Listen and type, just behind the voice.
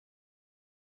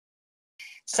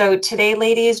So today,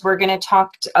 ladies, we're going to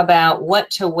talk about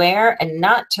what to wear and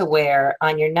not to wear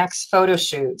on your next photo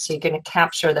shoot so you can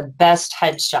capture the best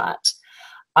headshot.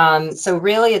 So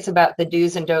really, it's about the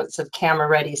do's and don'ts of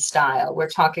camera-ready style. We're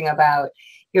talking about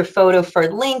your photo for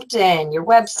LinkedIn, your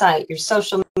website, your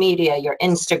social media, your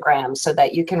Instagram, so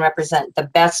that you can represent the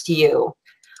best you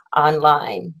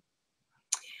online.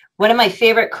 One of my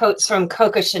favorite quotes from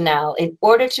Coco Chanel: in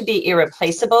order to be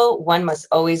irreplaceable, one must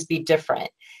always be different.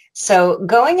 So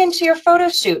going into your photo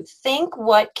shoot, think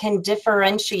what can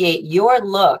differentiate your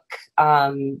look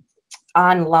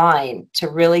online to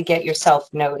really get yourself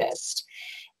noticed.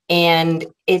 And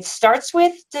it starts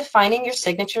with defining your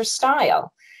signature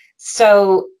style.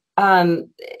 So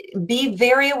be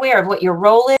very aware of what your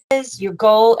role is, your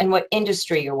goal, and what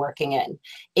industry you're working in.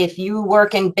 If you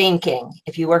work in banking,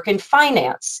 if you work in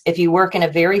finance, if you work in a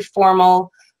very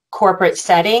formal corporate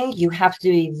setting, you have to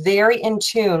be very in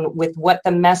tune with what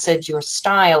the message, your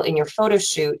style in your photo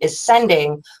shoot is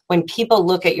sending when people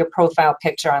look at your profile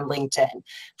picture on LinkedIn.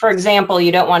 For example,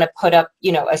 you don't want to put up,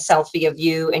 a selfie of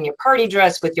you in your party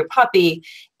dress with your puppy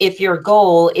if your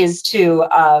goal is to,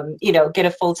 get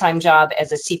a full-time job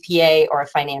as a CPA or a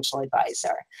financial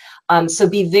advisor. So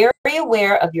be very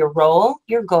aware of your role,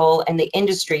 your goal, and the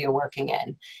industry you're working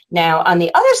in. Now, on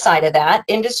the other side of that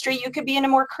industry, you could be in a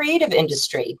more creative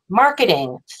industry,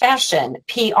 marketing, fashion,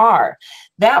 PR.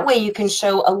 That way you can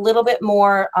show a little bit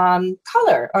more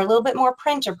color or a little bit more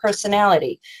print or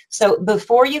personality. So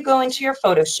before you go into your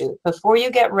photo shoot, before you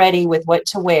get ready with what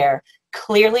to wear,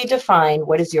 clearly define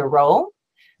what is your role,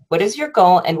 what is your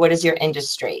goal, and what is your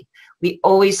industry. We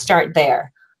always start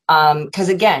there. Because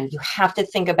again, you have to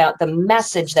think about the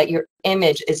message that your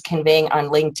image is conveying on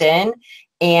LinkedIn.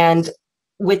 And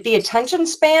with the attention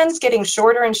spans getting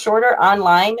shorter and shorter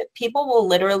online, people will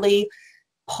literally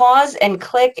pause and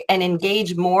click and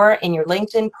engage more in your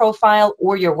LinkedIn profile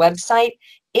or your website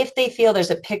if they feel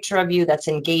there's a picture of you that's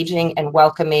engaging and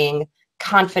welcoming,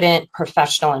 confident,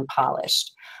 professional, and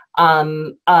polished.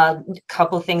 A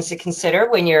couple of things to consider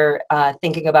when you're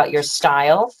thinking about your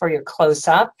style for your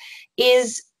close-up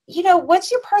is,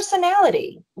 what's your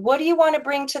personality? What do you want to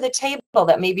bring to the table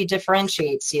that maybe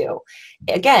differentiates you?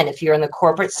 Again, if you're in the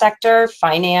corporate sector,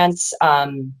 finance,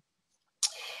 in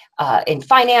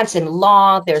finance and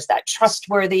law, there's that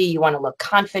trustworthy. You want to look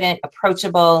confident,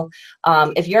 approachable.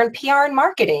 If you're in PR and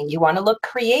marketing, you want to look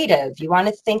creative. You want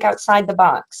to think outside the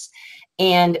box.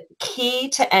 And key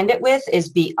to end it with is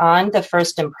beyond the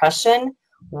first impression,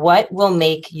 what will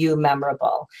make you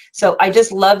memorable? So I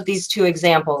just love these two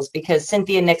examples because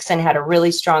Cynthia Nixon had a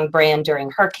really strong brand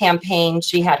during her campaign.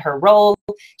 She had her role,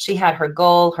 she had her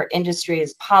goal, her industry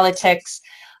is politics.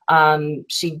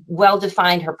 She well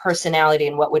defined her personality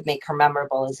and what would make her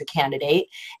memorable as a candidate.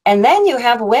 And then you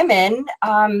have women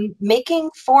making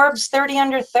Forbes 30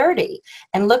 under 30.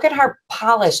 And look at how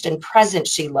polished and present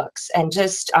she looks and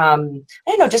just,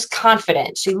 just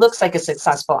confident. She looks like a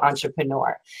successful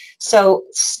entrepreneur. So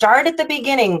start at the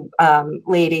beginning,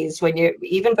 ladies,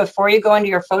 even before you go into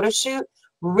your photo shoot,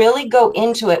 really go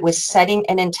into it with setting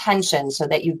an intention so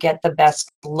that you get the best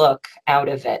look out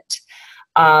of it.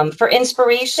 For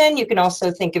inspiration, you can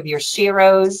also think of your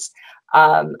sheroes.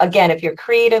 Again, if you're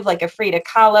creative, like a Frida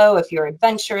Kahlo, if you're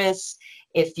adventurous,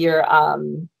 if you're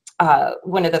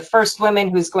one of the first women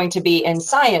who's going to be in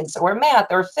science or math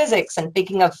or physics and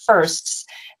thinking of firsts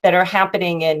that are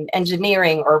happening in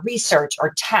engineering or research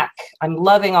or tech. I'm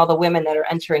loving all the women that are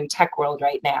entering tech world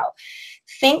right now.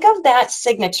 Think of that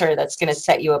signature that's going to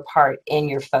set you apart in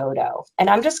your photo.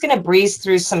 And I'm just going to breeze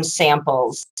through some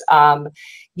samples.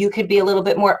 You could be a little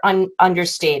bit more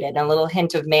understated, a little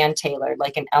hint of man-tailored,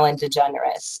 like an Ellen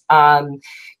DeGeneres.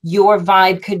 Your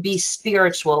vibe could be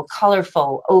spiritual,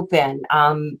 colorful, open.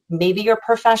 Maybe your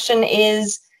profession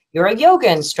is you're a yoga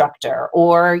instructor,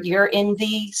 or you're in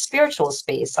the spiritual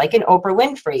space, like an Oprah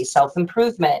Winfrey,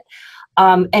 self-improvement.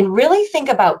 And really think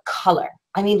about color.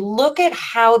 I mean, look at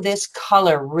how this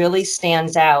color really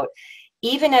stands out,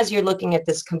 even as you're looking at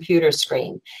this computer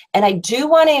screen. And I do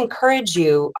want to encourage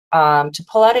you to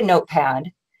pull out a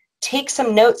notepad, take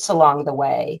some notes along the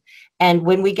way. And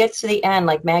when we get to the end,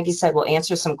 like Maggie said, we'll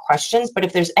answer some questions. But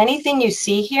if there's anything you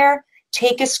see here,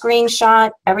 take a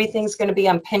screenshot. Everything's going to be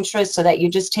on Pinterest so that you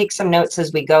just take some notes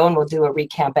as we go, and we'll do a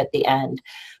recap at the end.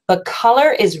 But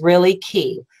color is really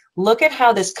key. Look at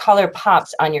how this color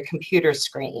pops on your computer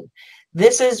screen.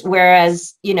 This is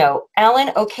whereas,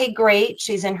 Ellen, okay, great.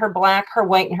 She's in her black, her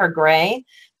white, and her gray.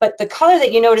 But the color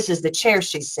that you notice is the chair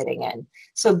she's sitting in.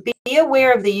 So be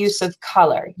aware of the use of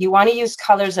color. You want to use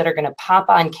colors that are going to pop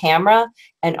on camera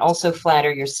and also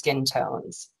flatter your skin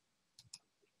tones.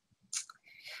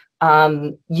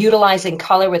 Utilizing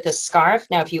color with a scarf.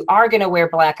 Now, if you are going to wear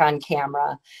black on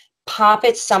camera, pop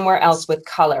it somewhere else with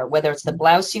color, whether it's the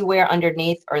blouse you wear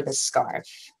underneath or the scarf.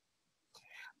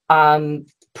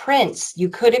 Prints, you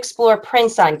could explore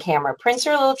prints on camera. Prints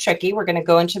are a little tricky. We're going to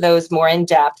go into those more in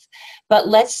depth. But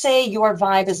let's say your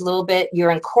vibe is a little bit,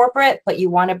 you're in corporate, but you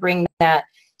want to bring that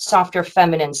softer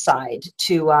feminine side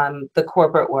to the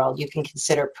corporate world. You can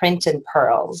consider print and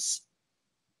pearls.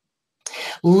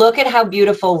 Look at how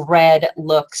beautiful red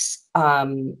looks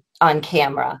on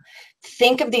camera.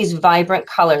 Think of these vibrant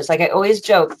colors. Like I always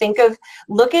joke,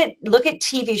 look at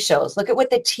TV shows. Look at what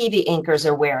the TV anchors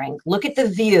are wearing. Look at The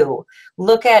View.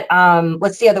 Look at,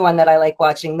 what's the other one that I like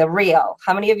watching? The Real.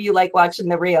 How many of you like watching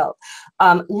The Real?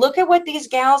 Look at what these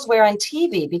gals wear on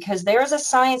TV, because there is a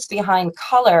science behind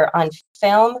color on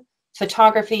film,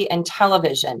 photography, and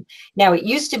television. Now, it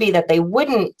used to be that they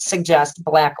wouldn't suggest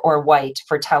black or white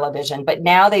for television, but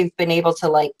now they've been able to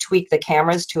like tweak the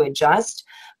cameras to adjust.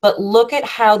 But look at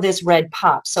how this red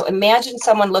pops. So imagine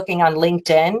someone looking on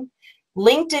LinkedIn.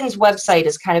 LinkedIn's website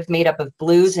is kind of made up of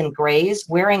blues and grays.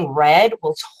 Wearing red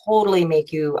will totally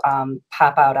make you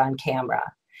pop out on camera.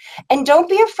 And don't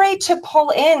be afraid to pull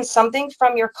in something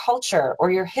from your culture or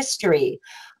your history,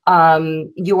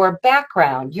 your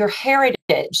background, your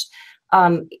heritage.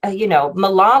 You know,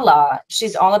 Malala,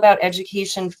 she's all about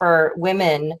education for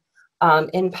women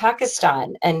in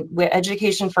Pakistan and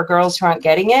education for girls who aren't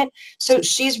getting it. So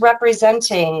she's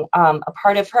representing a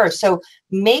part of her. So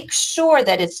make sure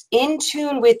that it's in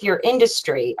tune with your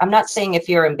industry. I'm not saying if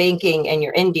you're in banking and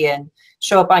you're Indian,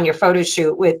 show up on your photo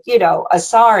shoot with, you know, a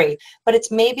sari, but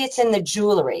maybe it's in the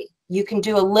jewelry. You can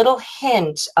do a little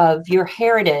hint of your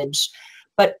heritage,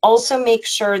 but also make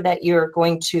sure that you're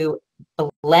going to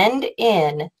blend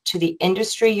in to the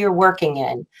industry you're working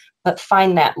in, but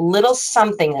find that little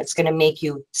something that's going to make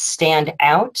you stand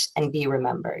out and be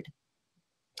remembered.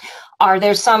 Are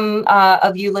there some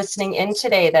of you listening in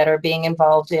today that are being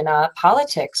involved in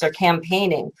politics or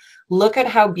campaigning? Look at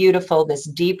how beautiful this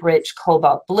deep, rich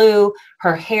cobalt blue.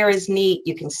 Her hair is neat.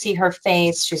 You can see her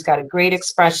face. She's got a great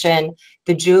expression.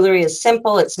 The jewelry is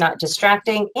simple. It's not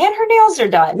distracting. And her nails are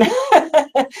done.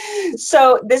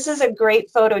 So this is a great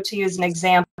photo to use an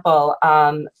example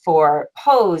for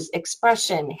pose,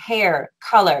 expression, hair,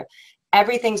 color.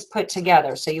 Everything's put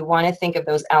together. So you want to think of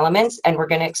those elements, and we're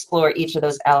going to explore each of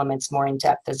those elements more in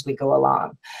depth as we go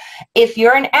along. If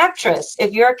you're an actress,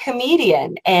 if you're a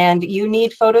comedian and you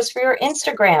need photos for your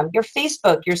Instagram, your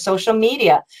Facebook, your social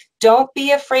media, don't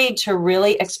be afraid to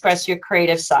really express your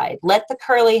creative side. Let the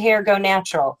curly hair go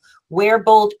natural. Wear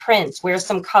bold prints, wear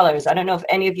some colors. I don't know if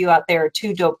any of you out there are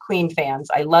Two Dope Queen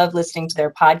fans. I love listening to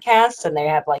their podcasts, and they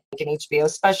have like an HBO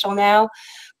special now.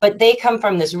 But they come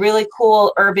from this really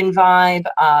cool urban vibe.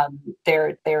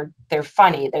 They're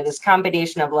funny. They're this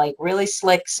combination of like really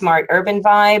slick, smart urban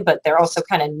vibe, but they're also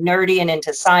kind of nerdy and into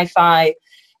sci-fi,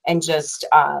 and just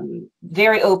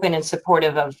very open and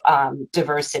supportive of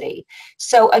diversity.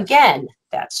 So again,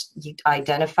 that's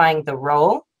identifying the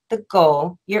role, the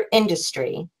goal, your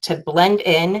industry to blend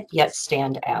in yet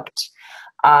stand out.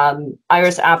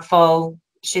 Iris Apfel,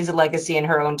 she's a legacy in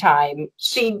her own time.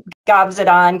 She gobs it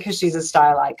on because she's a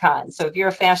style icon. So if you're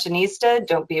a fashionista,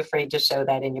 don't be afraid to show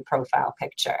that in your profile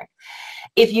picture.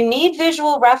 If you need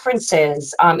visual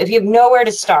references, if you have nowhere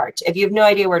to start, if you have no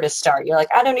idea where to start, you're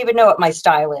like, I don't even know what my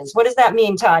style is. What does that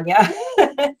mean, Tanya?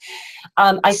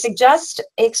 I suggest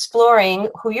exploring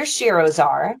who your sheroes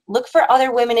are. Look for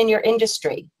other women in your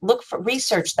industry.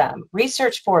 Research them.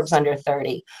 Research Forbes under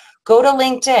 30. Go to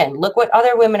LinkedIn. Look what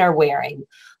other women are wearing.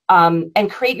 And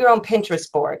create your own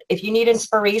Pinterest board. If you need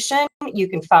inspiration, you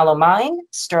can follow mine,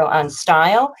 Sterl on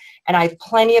Style, and I have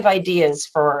plenty of ideas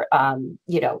for,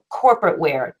 you know, corporate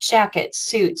wear, jackets,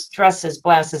 suits, dresses,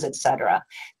 blouses, etc.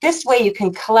 This way you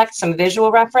can collect some visual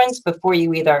reference before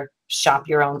you either shop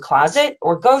your own closet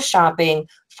or go shopping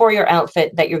for your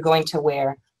outfit that you're going to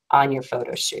wear on your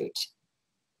photo shoot.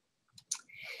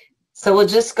 So we'll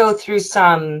just go through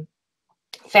some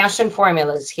fashion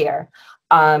formulas here.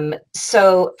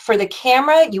 So for the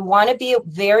camera, you want to be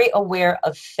very aware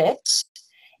of fit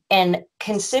and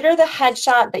consider the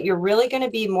headshot that you're really going to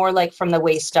be more like from the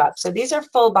waist up. So these are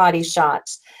full body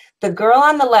shots. The girl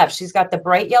on the left, she's got the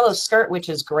bright yellow skirt, which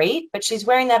is great, but she's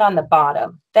wearing that on the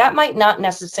bottom. That might not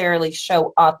necessarily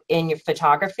show up in your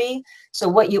photography. So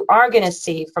what you are going to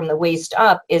see from the waist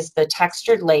up is the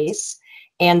textured lace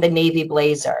and the navy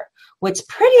blazer. What's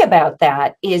pretty about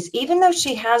that is even though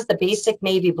she has the basic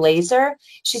navy blazer,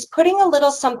 she's putting a little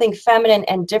something feminine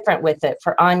and different with it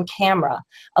for on camera,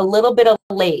 a little bit of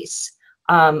lace.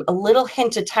 a little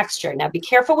hint of texture. Now be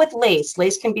careful with lace.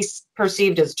 Lace can be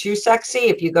perceived as too sexy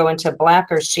if you go into black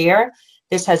or sheer.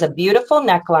 This has a beautiful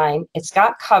neckline. It's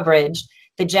got coverage.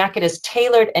 The jacket is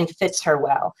tailored and fits her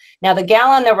well. Now the gal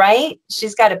on the right,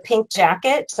 she's got a pink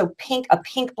jacket. So a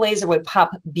pink blazer would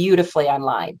pop beautifully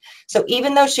online. So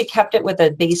even though she kept it with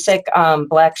a basic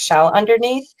black shell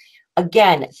underneath,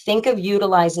 again, think of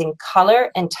utilizing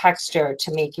color and texture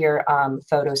to make your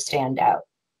photo stand out.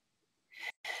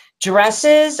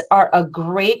 Dresses are a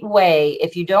great way,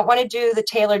 if you don't want to do the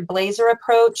tailored blazer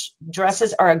approach,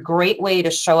 dresses are a great way to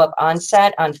show up on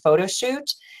set on photo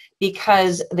shoot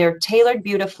because they're tailored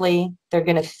beautifully, they're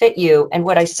going to fit you. And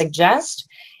what I suggest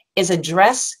is a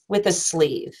dress with a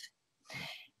sleeve.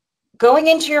 Going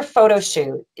into your photo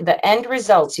shoot, the end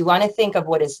results, you want to think of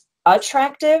what is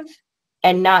attractive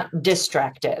and not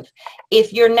distractive.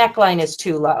 If your neckline is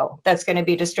too low, that's going to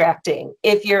be distracting.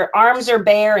 If your arms are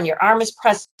bare and your arm is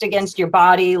pressed against your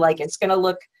body, like it's going to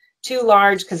look too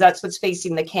large because that's what's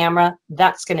facing the camera,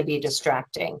 that's going to be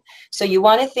distracting. So you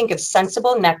want to think of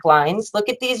sensible necklines. Look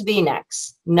at these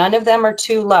V-necks. None of them are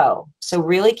too low. So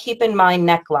really keep in mind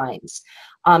necklines.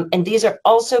 And these are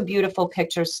also beautiful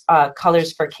pictures,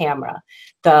 colors for camera.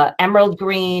 The emerald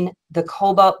green, the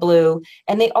cobalt blue,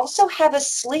 and they also have a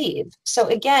sleeve. So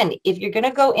again, if you're going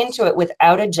to go into it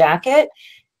without a jacket,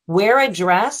 wear a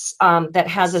dress that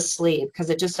has a sleeve because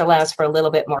it just allows for a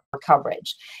little bit more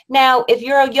coverage. Now, if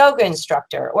you're a yoga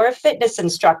instructor or a fitness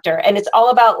instructor and it's all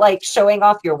about like showing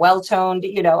off your well-toned,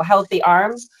 you know, healthy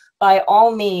arms, by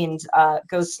all means,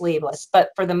 go sleeveless. But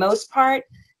for the most part,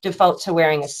 default to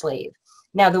wearing a sleeve.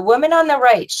 Now, the woman on the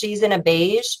right, she's in a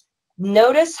beige.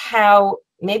 Notice how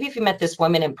maybe if you met this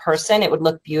woman in person, it would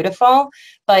look beautiful,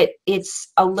 but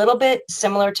it's a little bit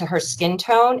similar to her skin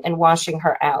tone and washing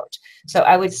her out. So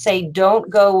I would say don't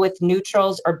go with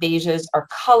neutrals or beiges or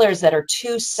colors that are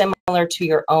too similar to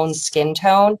your own skin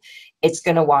tone. It's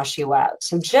going to wash you out.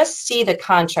 So just see the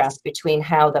contrast between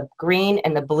how the green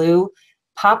and the blue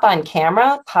pop on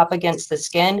camera, pop against the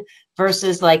skin,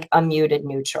 versus like a muted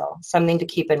neutral. Something to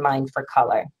keep in mind for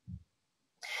color.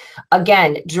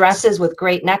 Again, dresses with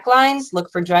great necklines.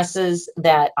 Look for dresses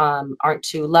that aren't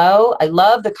too low. I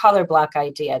love the color block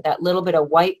idea, that little bit of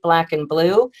white, black, and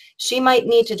blue. She might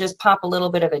need to just pop a little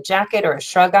bit of a jacket or a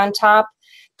shrug on top.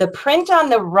 The print on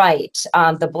the right,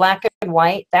 the black and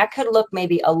white, that could look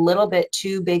maybe a little bit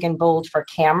too big and bold for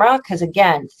camera because,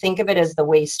 again, think of it as the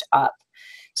waist up.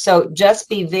 So just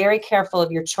be very careful of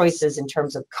your choices in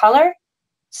terms of color,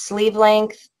 sleeve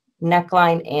length,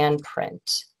 neckline, and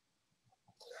print.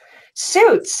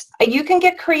 Suits, you can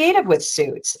get creative with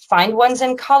suits. Find ones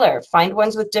in color, find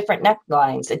ones with different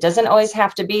necklines. It doesn't always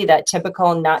have to be that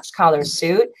typical notch collar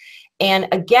suit. And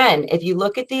again, if you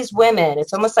look at these women,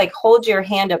 it's almost like hold your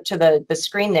hand up to the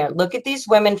screen there. Look at these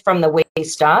women from the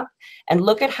waist up and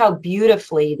look at how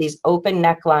beautifully these open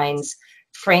necklines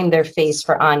frame their face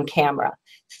for on camera.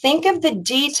 Think of the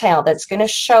detail that's going to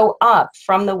show up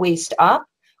from the waist up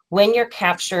when you're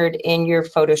captured in your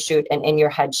photo shoot and in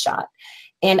your headshot.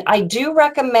 And I do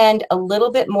recommend a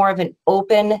little bit more of an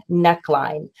open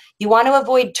neckline. You want to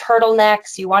avoid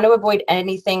turtlenecks. You want to avoid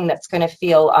anything that's going to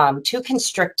feel too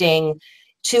constricting,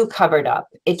 too covered up.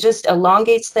 It just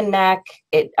elongates the neck.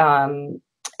 It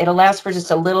allows for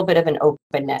just a little bit of an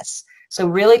openness. So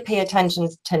really pay attention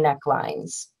to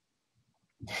necklines.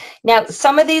 Now,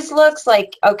 some of these looks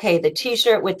like, okay, the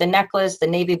t-shirt with the necklace, the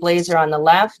navy blazer on the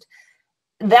left,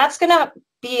 that's going to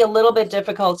be a little bit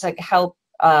difficult to help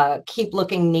keep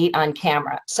looking neat on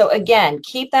camera. So again,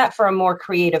 keep that for a more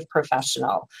creative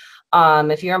professional.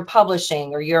 If you're in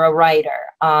publishing or you're a writer,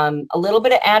 a little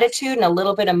bit of attitude and a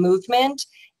little bit of movement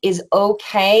is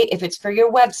okay if it's for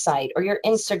your website or your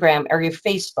Instagram or your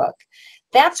Facebook.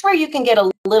 That's where you can get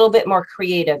a little bit more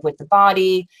creative with the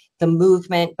body, the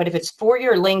movement. But if it's for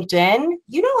your LinkedIn,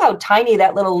 you know how tiny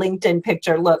that little LinkedIn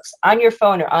picture looks on your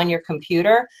phone or on your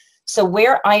computer. So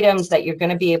wear items that you're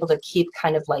going to be able to keep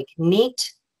kind of like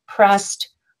neat, pressed,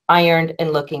 ironed,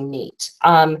 and looking neat.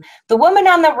 The woman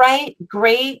on the right,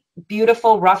 great,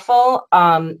 beautiful ruffle.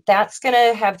 That's going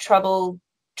to have trouble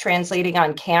translating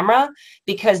on camera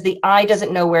because the eye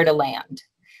doesn't know where to land,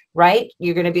 right?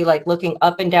 You're going to be like looking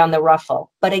up and down the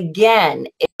ruffle. But again,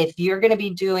 if you're going to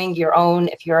be doing your own,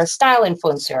 if you're a style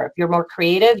influencer, if you're more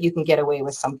creative, you can get away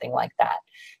with something like that.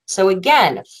 So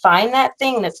again, find that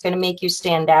thing that's going to make you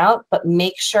stand out, but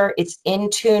make sure it's in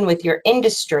tune with your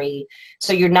industry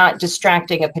so you're not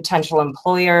distracting a potential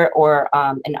employer or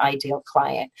an ideal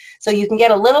client. So you can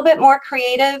get a little bit more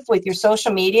creative with your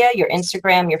social media, your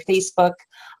Instagram, your Facebook,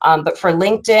 but for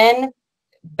LinkedIn,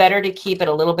 better to keep it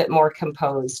a little bit more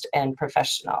composed and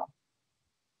professional.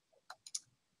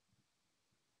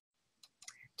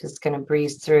 Just going to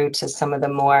breeze through to some of the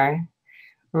more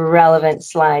relevant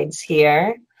slides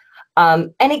here.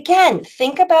 And again,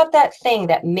 think about that thing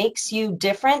that makes you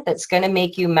different, that's going to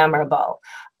make you memorable.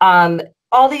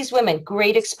 All these women,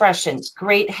 great expressions,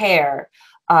 great hair,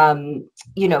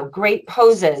 you know, great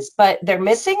poses, but they're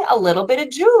missing a little bit of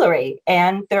jewelry,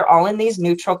 and they're all in these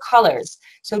neutral colors.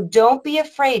 So don't be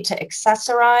afraid to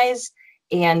accessorize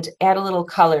and add a little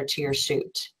color to your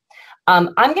shoot.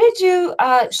 I'm going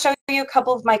to show you a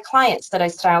couple of my clients that I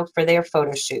styled for their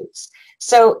photo shoots.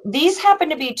 So these happen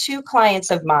to be two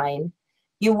clients of mine.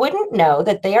 You wouldn't know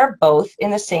that they are both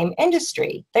in the same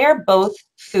industry. They are both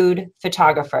food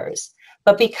photographers.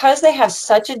 But because they have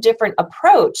such a different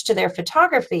approach to their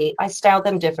photography, I styled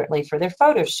them differently for their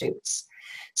photo shoots.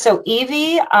 So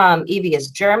Evie, Evie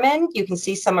is German. You can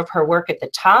see some of her work at the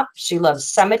top. She loves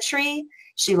symmetry.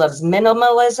 She loves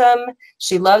minimalism.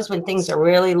 She loves when things are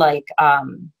really like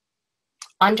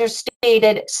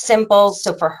understated, simple.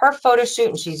 So for her photo shoot,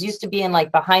 and she's used to being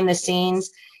like behind the scenes,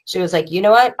 she was like, you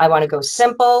know what? I want to go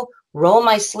simple, roll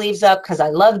my sleeves up because I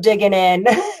love digging in.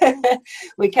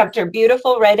 We kept her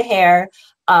beautiful red hair.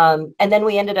 And then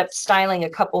we ended up styling a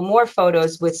couple more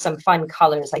photos with some fun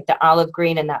colors, like the olive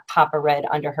green and that pop of red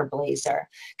under her blazer,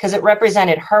 because it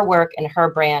represented her work and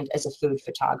her brand as a food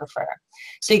photographer.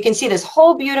 So you can see this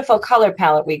whole beautiful color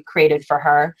palette we created for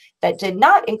her that did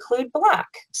not include black.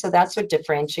 So that's what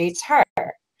differentiates her.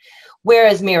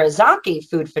 Whereas Mirazaki,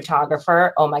 food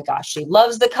photographer, oh my gosh, she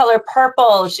loves the color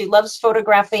purple. She loves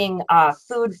photographing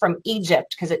food from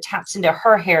Egypt because it taps into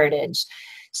her heritage.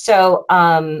 So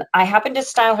I happened to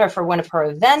style her for one of her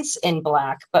events in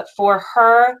black, but for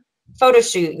her photo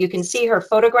shoot, you can see her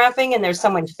photographing and there's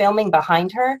someone filming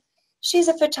behind her. She's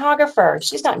a photographer.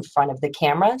 She's not in front of the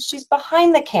camera. She's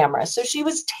behind the camera. So she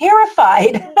was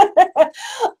terrified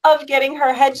of getting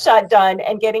her headshot done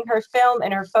and getting her film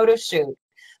in her photo shoot.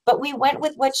 But we went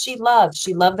with what she loved.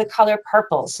 She loved the color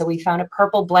purple, so we found a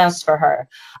purple blouse for her.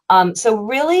 So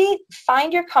really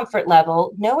find your comfort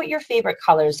level, know what your favorite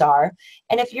colors are,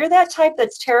 and if you're that type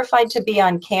that's terrified to be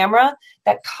on camera,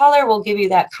 that color will give you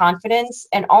that confidence.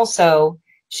 And also,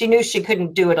 she knew she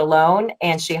couldn't do it alone,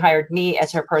 and she hired me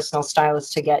as her personal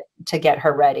stylist to get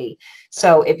her ready.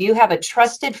 So if you have a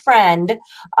trusted friend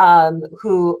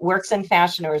who works in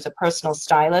fashion or is a personal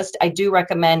stylist, I do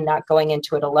recommend not going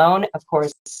into it alone. Of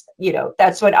course, you know,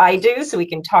 that's what I do, so we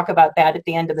can talk about that at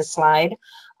the end of the slide.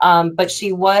 But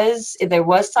there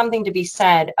was something to be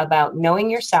said about knowing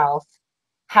yourself.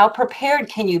 How prepared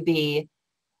can you be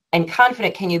and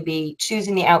confident can you be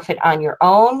choosing the outfit on your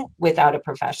own without a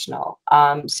professional?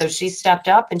 So she stepped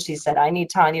up and she said, I need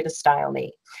Tania to style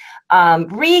me.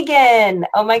 Regan,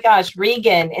 oh my gosh,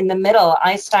 Regan in the middle,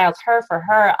 I styled her for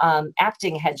her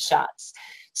acting headshots.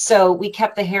 So we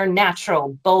kept the hair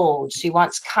natural, bold. She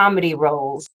wants comedy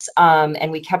roles,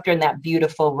 and we kept her in that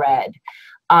beautiful red.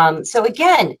 So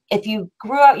again, if you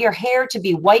grew out your hair to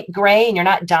be white gray and you're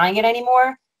not dyeing it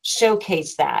anymore,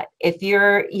 showcase that. If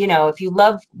you're, you know, if you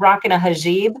love rocking a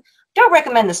hijab, don't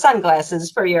recommend the sunglasses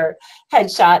for your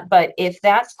headshot, but if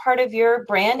that's part of your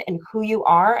brand and who you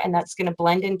are, and that's going to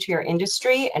blend into your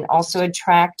industry and also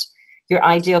attract your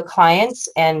ideal clients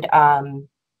and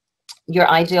your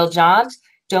ideal jobs,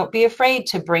 don't be afraid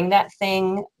to bring that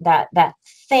thing, that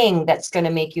thing that's going to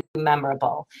make you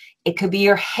memorable. It could be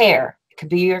your hair. It could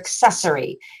be your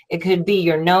accessory. It could be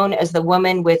you're known as the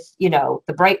woman with, you know,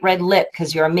 the bright red lip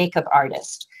because you're a makeup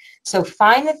artist. So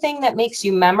find the thing that makes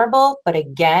you memorable, but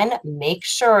again, make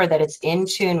sure that it's in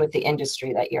tune with the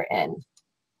industry that you're in.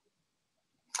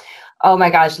 Oh my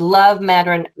gosh, love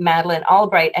Madeline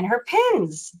Albright and her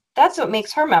pins. That's what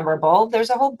makes her memorable. There's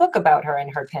a whole book about her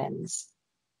and her pins.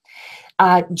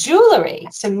 Jewelry.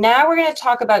 So now we're going to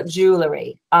talk about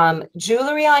jewelry.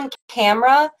 Jewelry on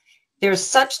camera. There's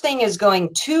such thing as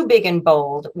going too big and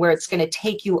bold where it's going to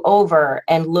take you over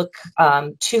and look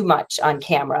too much on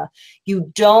camera.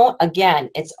 You don't,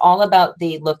 again, it's all about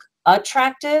the look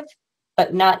attractive,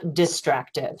 but not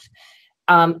distractive.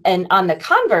 And on the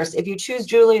converse, if you choose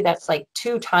jewelry that's like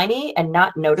too tiny and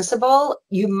not noticeable,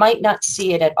 you might not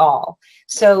see it at all.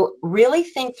 So really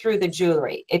think through the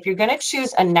jewelry. If you're going to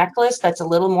choose a necklace that's a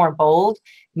little more bold,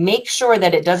 make sure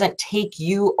that it doesn't take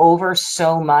you over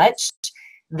so much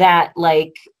that,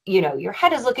 like, you know, your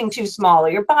head is looking too small or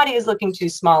your body is looking too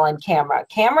small on camera.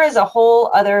 Camera is a whole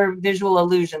other visual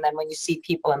illusion than when you see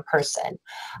people in person.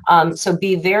 So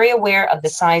be very aware of the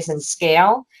size and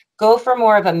scale. Go for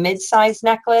more of a mid-sized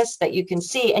necklace that you can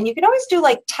see. And you can always do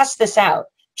like, test this out.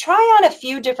 Try on a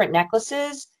few different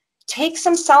necklaces take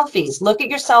some selfies, look at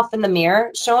yourself in the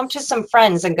mirror, show them to some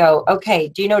friends and go, okay,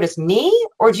 do you notice me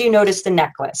or do you notice the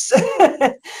necklace?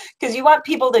 Because you want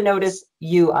people to notice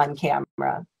you on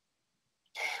camera.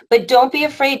 But don't be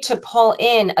afraid to pull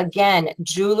in, again,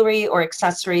 jewelry or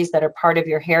accessories that are part of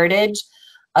your heritage.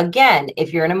 Again,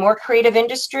 if you're in a more creative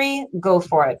industry, go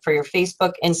for it for your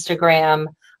Facebook, Instagram,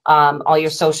 all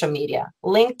your social media.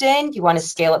 LinkedIn, you want to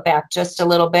scale it back just a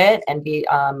little bit and be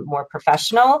more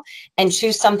professional and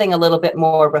choose something a little bit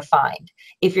more refined.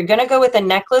 If you're going to go with a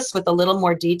necklace with a little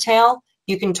more detail,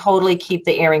 you can totally keep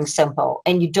the earrings simple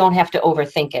and you don't have to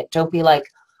overthink it. Don't be like,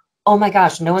 oh my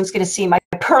gosh, no one's going to see my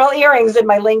pearl earrings in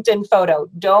my LinkedIn photo.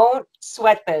 Don't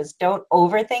sweat this. Don't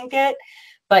overthink it.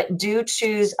 But do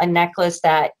choose a necklace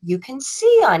that you can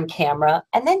see on camera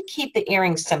and then keep the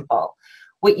earrings simple.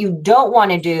 What you don't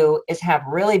want to do is have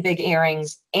really big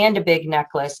earrings and a big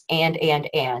necklace and.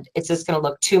 It's just going to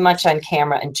look too much on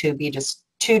camera and be just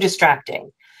too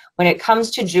distracting. When it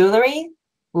comes to jewelry,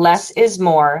 less is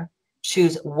more.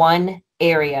 Choose one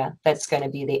area that's going to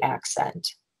be the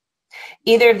accent.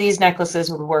 Either of these necklaces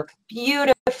would work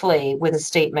beautifully with a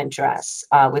statement dress,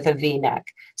 with a V-neck.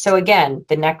 So again,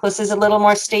 the necklace is a little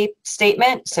more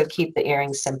statement, so keep the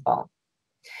earrings simple.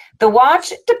 The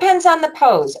watch depends on the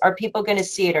pose. Are people going to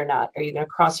see it or not? Are you going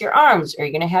to cross your arms? Are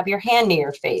you going to have your hand near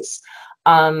your face?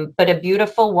 But a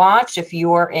beautiful watch, if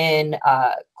you're in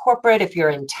corporate, if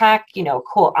you're in tech, you know,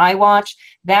 cool iWatch,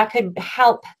 that could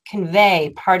help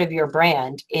convey part of your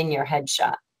brand in your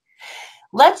headshot.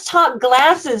 Let's talk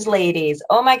glasses, ladies.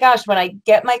 Oh my gosh, when I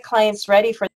get my clients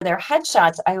ready for their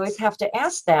headshots, I always have to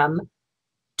ask them,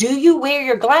 do you wear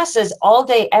your glasses all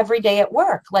day, every day at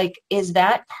work? Like, is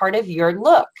that part of your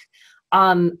look?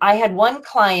 I had one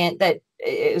client that,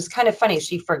 it was kind of funny.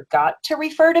 She forgot to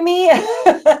refer to me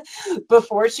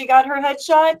before she got her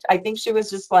headshot. I think she was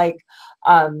just like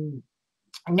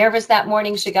nervous that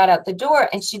morning. She got out the door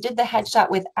and she did the headshot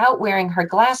without wearing her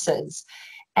glasses.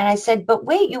 And I said, but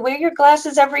wait, you wear your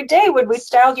glasses every day. When we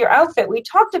styled your outfit, we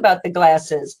talked about the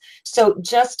glasses. So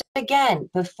just again,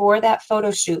 before that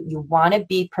photo shoot, you want to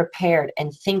be prepared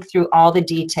and think through all the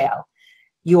detail.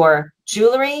 Your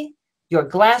jewelry, your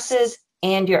glasses,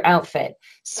 and your outfit.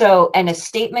 So, and a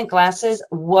statement glasses,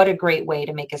 what a great way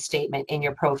to make a statement in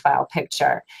your profile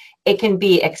picture. It can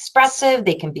be expressive,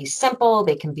 they can be simple,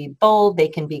 they can be bold, they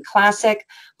can be classic.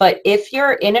 But if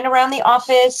you're in and around the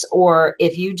office, or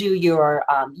if you do your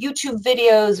YouTube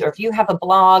videos, or if you have a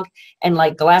blog and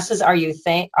like glasses are your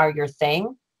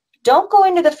thing, don't go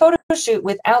into the photo shoot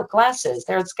without glasses.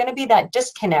 There's going to be that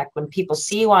disconnect when people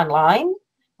see you online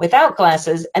without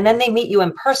glasses and then they meet you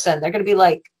in person. They're going to be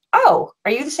like, oh,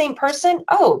 are you the same person?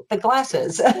 Oh, the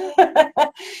glasses.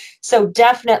 So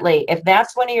definitely, if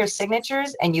that's one of your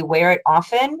signatures and you wear it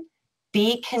often,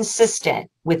 be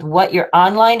consistent with what your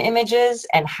online image is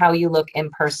and how you look in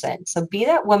person. So be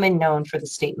that woman known for the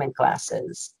statement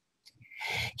glasses.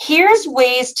 Here's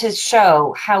ways to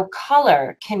show how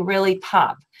color can really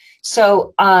pop.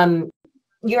 So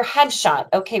your headshot,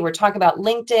 okay, we're talking about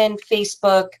LinkedIn,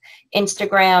 Facebook,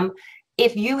 Instagram.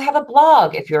 If you have a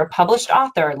blog, if you're a published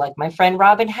author, like my friend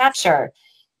Robin Hatcher,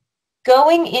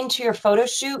 going into your photo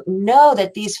shoot, know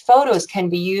that these photos can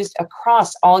be used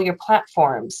across all your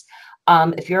platforms.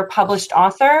 If you're a published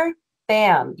author,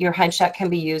 bam, your headshot can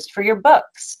be used for your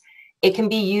books. It can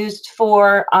be used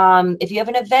for, if you have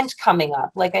an event coming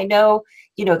up, like I know,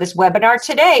 you know, this webinar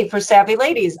today for Savvy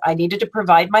Ladies, I needed to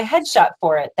provide my headshot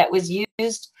for it. That was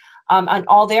used on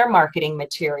all their marketing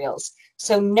materials.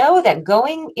 So know that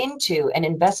going into and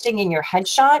investing in your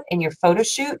headshot and your photo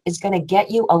shoot is going to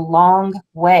get you a long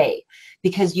way,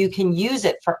 because you can use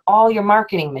it for all your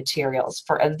marketing materials,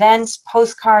 for events,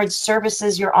 postcards,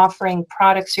 services you're offering,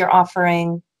 products you're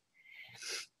offering.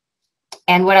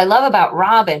 And what I love about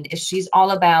Robin is she's all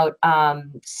about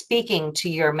speaking to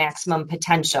your maximum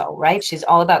potential, right? She's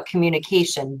all about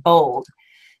communication, bold.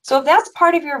 So if that's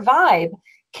part of your vibe,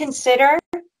 consider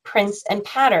prints and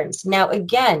patterns. Now,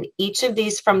 again, each of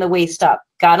these from the waist up.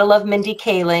 Gotta love Mindy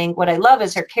Kaling. What I love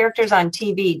is her characters on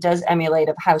TV does emulate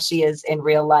of how she is in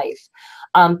real life.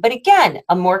 But again,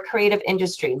 a more creative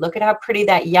industry. Look at how pretty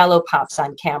that yellow pops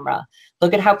on camera.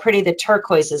 Look at how pretty the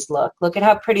turquoises look. Look at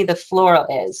how pretty the floral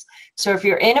is. So if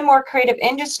you're in a more creative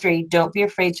industry, don't be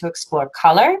afraid to explore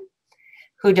color.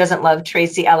 Who doesn't love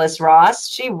Tracy Ellis Ross?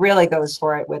 She really goes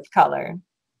for it with color.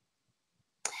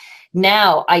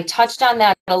 Now, I touched on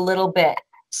that a little bit.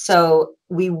 So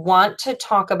we want to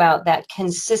talk about that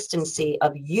consistency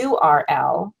of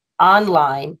URL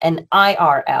online and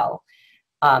IRL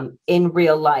in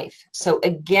real life. So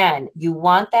again, you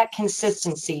want that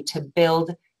consistency to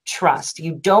build trust.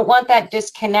 You don't want that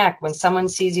disconnect when someone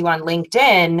sees you on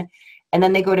LinkedIn and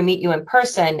then they go to meet you in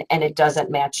person and it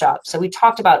doesn't match up. So we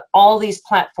talked about all these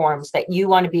platforms that you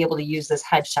want to be able to use this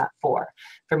headshot for,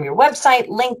 from your website,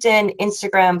 LinkedIn,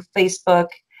 Instagram, Facebook,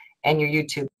 and your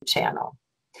YouTube channel.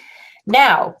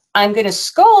 Now, I'm going to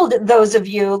scold those of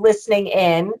you listening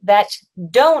in that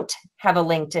don't have a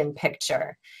LinkedIn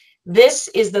picture. This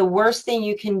is the worst thing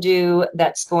you can do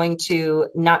that's going to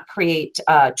not create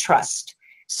trust.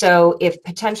 So if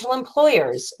potential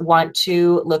employers want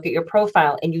to look at your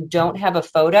profile and you don't have a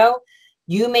photo,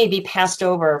 you may be passed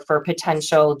over for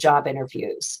potential job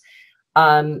interviews.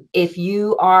 If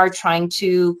you are trying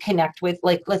to connect with,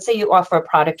 like, let's say you offer a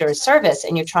product or a service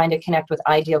and you're trying to connect with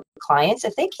ideal clients,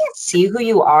 if they can't see who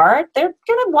you are, they're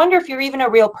going to wonder if you're even a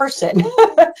real person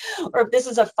or if this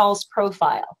is a false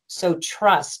profile. So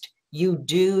trust, you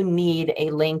do need a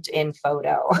LinkedIn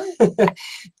photo.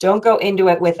 Don't go into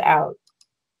it without.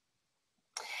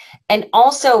 And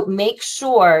also make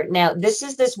sure, now this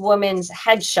is this woman's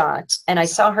headshot, and I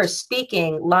saw her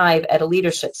speaking live at a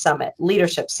leadership summit.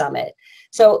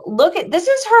 So look at, this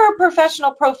is her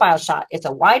professional profile shot. It's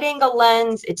a wide angle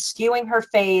lens, it's skewing her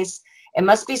face. It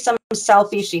must be some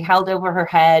selfie she held over her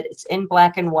head. It's in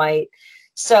black and white.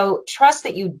 So trust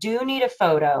that you do need a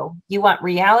photo. You want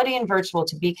reality and virtual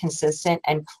to be consistent,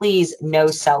 and please, no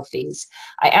selfies.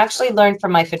 I actually learned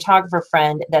from my photographer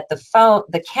friend that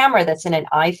the camera that's in an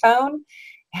iPhone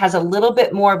has a little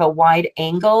bit more of a wide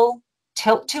angle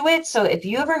tilt to it. So if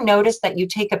you ever notice that you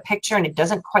take a picture and it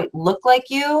doesn't quite look like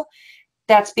you,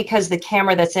 that's because the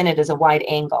camera that's in it is a wide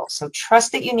angle. So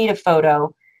trust that you need a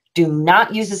photo. Do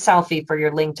not use a selfie for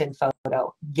your LinkedIn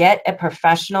photo. Get a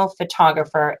professional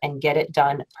photographer and get it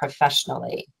done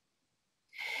professionally.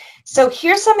 So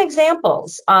here's some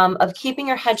examples of keeping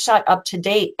your headshot up to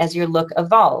date as your look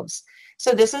evolves.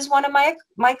 So this is one of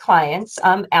my clients,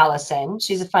 Allison.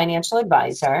 She's a financial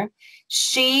advisor.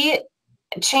 She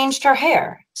changed her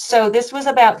hair. So this was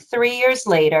about 3 years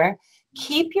later.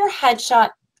 Keep your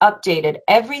headshot updated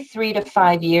every 3 to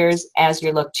 5 years as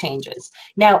your look changes.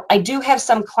 Now, I do have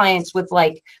some clients with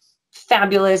like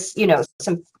fabulous, you know,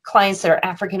 some clients that are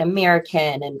African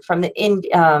American and from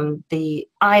the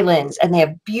islands, and they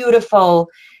have beautiful,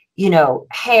 you know,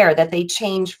 hair that they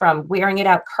change from wearing it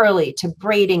out curly to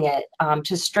braiding it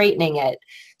to straightening it.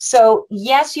 So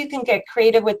yes, you can get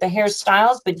creative with the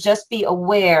hairstyles, but just be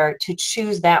aware to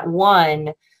choose that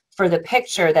one for the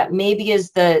picture that maybe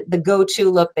is the go-to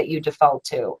look that you default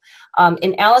to.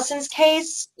 In Allison's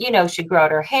case, you know, she grew out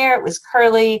her hair, it was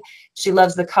curly, she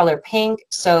loves the color pink,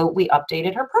 so we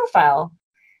updated her profile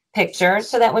picture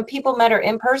so that when people met her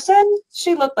in person,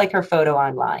 she looked like her photo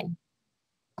online.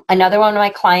 Another one of my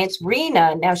clients,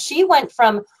 Rena, now she went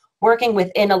from working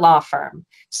within a law firm.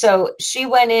 So she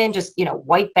went in just, you know,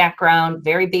 white background,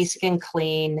 very basic and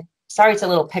clean. Sorry, it's a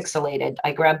little pixelated.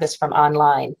 I grabbed this from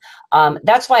online.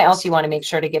 That's why also you want to make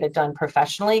sure to get it done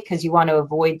professionally, because you want to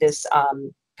avoid this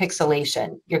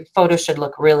pixelation. Your photo should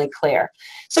look really clear.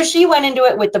 So she went into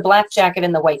it with the black jacket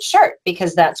and the white shirt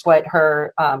because that's what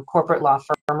her corporate law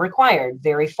firm required,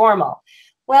 very formal.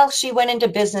 Well, she went into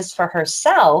business for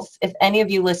herself. If any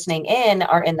of you listening in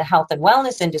are in the health and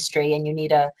wellness industry and you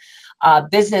need a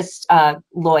business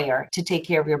lawyer to take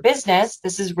care of your business,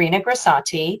 this is Rena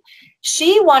Grassati.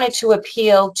 She wanted to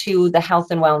appeal to the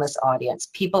health and wellness audience,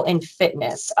 people in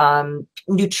fitness,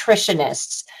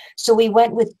 nutritionists. So we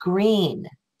went with green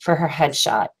for her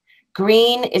headshot.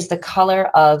 Green is the color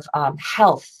of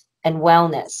health and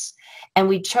wellness. And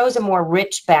we chose a more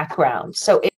rich background.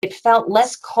 So it felt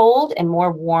less cold and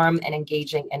more warm and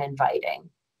engaging and inviting.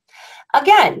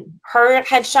 Again, her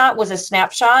headshot was a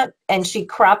snapshot and she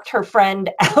cropped her friend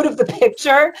out of the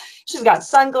picture. She's got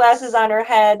sunglasses on her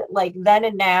head, like then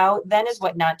and now. Then is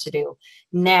what not to do.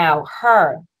 Now,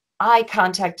 her eye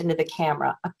contact into the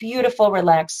camera, a beautiful,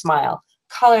 relaxed smile,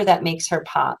 color that makes her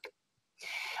pop.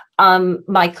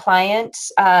 My client,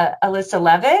 Alyssa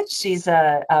Levitt, she's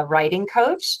a writing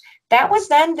coach. That was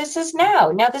then, this is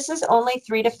now. Now, this is only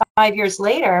 3 to 5 years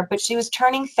later, but she was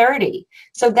turning 30.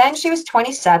 So then she was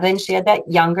 27. She had that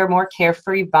younger, more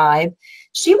carefree vibe.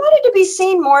 She wanted to be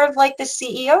seen more of like the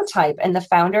CEO type and the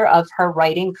founder of her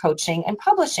writing, coaching, and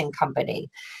publishing company.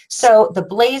 So the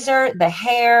blazer, the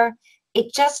hair,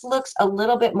 it just looks a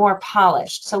little bit more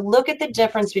polished. So look at the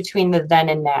difference between the then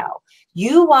and now.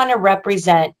 You want to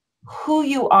represent who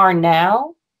you are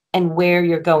now and where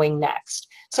you're going next.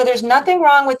 So there's nothing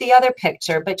wrong with the other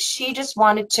picture, but she just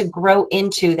wanted to grow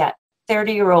into that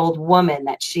 30-year-old woman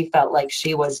that she felt like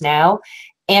she was now.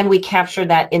 And we captured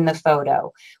that in the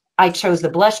photo. I chose the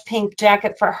blush pink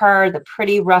jacket for her, the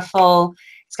pretty ruffle.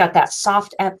 It's got that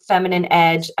soft feminine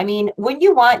edge. I mean, wouldn't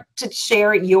you want to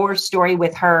share your story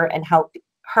with her and help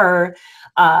her,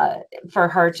 for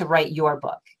her to write your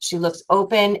book? She looks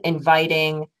open,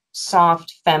 inviting,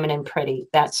 soft, feminine, pretty.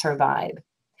 That's her vibe.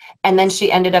 And then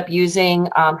she ended up using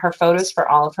her photos for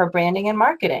all of her branding and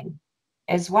marketing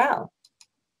as well.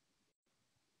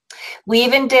 We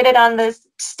even did it on the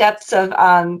steps of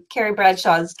Carrie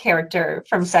Bradshaw's character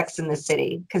from Sex and the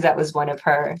City, because that was one of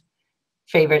her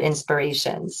favorite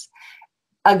inspirations.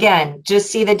 Again, just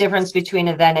see the difference between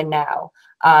a then and now.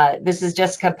 This is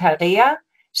Jessica Perea.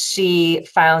 She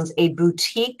founds a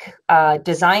boutique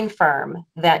design firm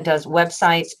that does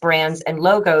websites, brands, and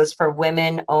logos for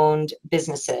women-owned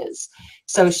businesses.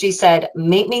 So she said,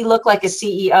 make me look like a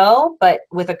CEO, but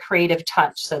with a creative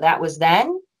touch. So that was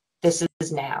then, this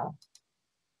is now.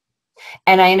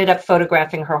 And I ended up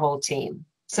photographing her whole team.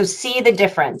 So see the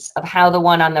difference of how the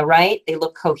one on the right, they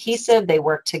look cohesive, they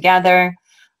work together,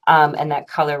 and that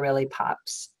color really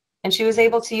pops. And she was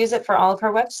able to use it for all of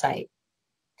her website.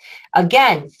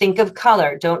 Again, think of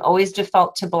color. Don't always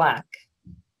default to black.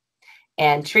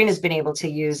 And Trina's been able to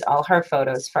use all her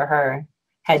photos for her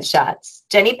headshots.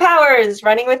 Jenny Powers,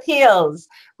 Running with Heels.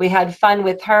 We had fun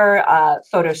with her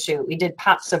photo shoot. We did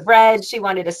pops of red. She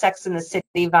wanted a Sex and the City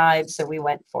vibe, so we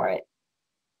went for it.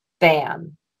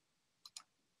 Bam.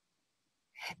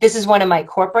 This is one of my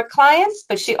corporate clients,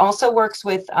 but she also works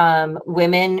with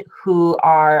women who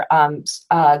are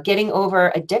getting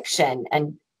over addiction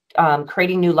and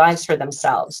creating new lives for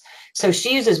themselves. So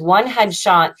she uses one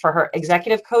headshot for her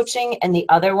executive coaching and the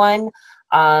other one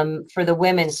for the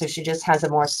women. So she just has a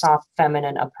more soft,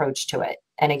 feminine approach to it.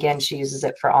 And again, she uses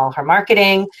it for all her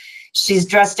marketing. She's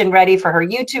dressed and ready for her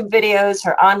YouTube videos,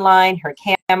 her online, her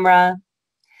camera.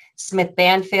 Smith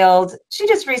Banfield, she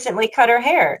just recently cut her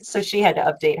hair, so she had to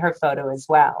update her photo as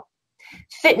well.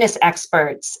 Fitness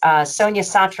experts, Sonia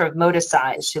Satra of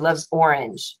Modesize, she loves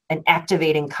orange, an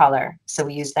activating color, so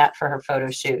we use that for her photo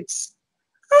shoots.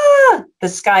 The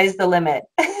sky's the limit.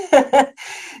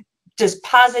 Just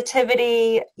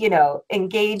positivity, you know,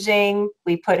 engaging.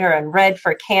 We put her in red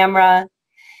for camera.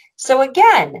 So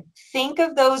again, think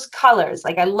of those colors.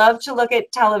 Like I love to look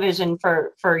at television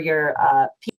for your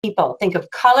people. Think of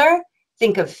color,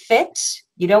 think of fit.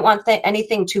 You don't want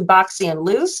anything too boxy and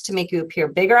loose to make you appear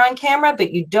bigger on camera,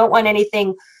 but you don't want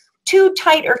anything too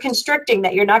tight or constricting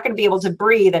that you're not going to be able to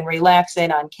breathe and relax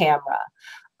in on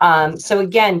camera. So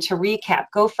again, to recap,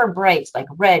 go for brights like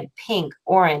red, pink,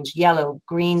 orange, yellow,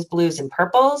 greens, blues, and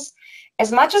purples.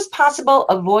 As much as possible,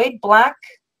 avoid black,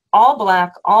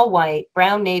 all white,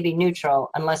 brown, navy, neutral,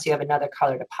 unless you have another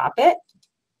color to pop it.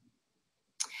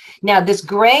 Now this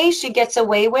gray she gets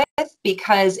away with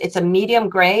because it's a medium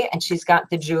gray and she's got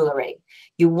the jewelry.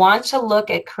 You want to look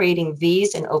at creating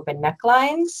V's and open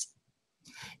necklines.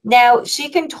 Now she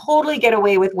can totally get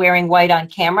away with wearing white on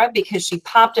camera because she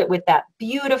popped it with that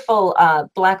beautiful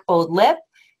black bold lip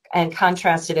and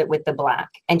contrasted it with the black.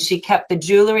 And she kept the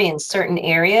jewelry in certain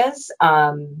areas.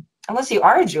 Unless you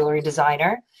are a jewelry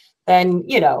designer, then,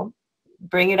 you know,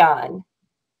 bring it on.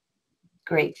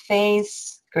 Great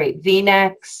face, great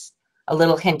V-necks, a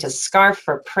little hint of scarf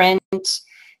for print.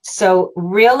 So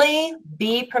really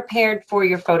be prepared for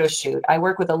your photo shoot. I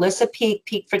work with Alyssa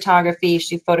Peak Photography.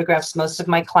 She photographs most of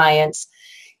my clients.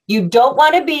 You don't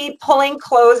want to be pulling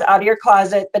clothes out of your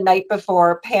closet the night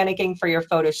before, panicking for your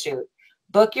photo shoot.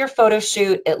 Book your photo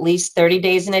shoot at least 30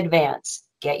 days in advance.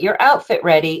 Get your outfit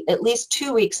ready at least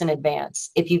 2 weeks in advance.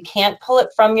 If you can't pull it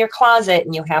from your closet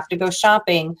and you have to go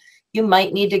shopping, you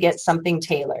might need to get something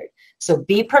tailored. So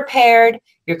be prepared.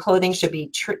 Your clothing should be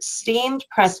steamed,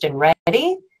 pressed, and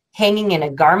ready. Hanging in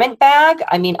a garment bag.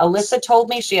 I mean, Alyssa told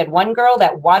me she had one girl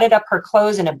that wadded up her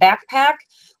clothes in a backpack.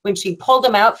 When she pulled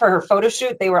them out for her photo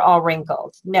shoot, they were all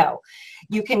wrinkled. No,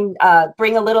 you can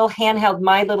bring a little handheld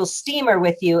My Little Steamer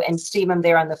with you and steam them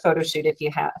there on the photo shoot if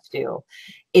you have to.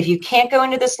 If you can't go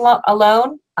into this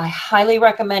alone, I highly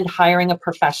recommend hiring a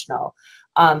professional.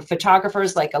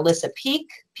 Photographers like Alyssa Peak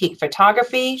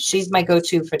Photography. She's my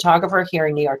go-to photographer here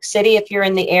in New York City. If you're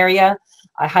in the area,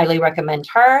 I highly recommend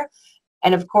her.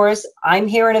 And of course, I'm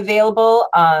here and available.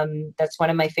 That's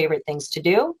one of my favorite things to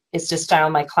do, is to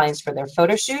style my clients for their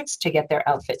photo shoots, to get their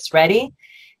outfits ready.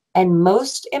 And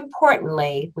most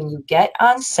importantly, when you get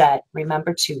on set,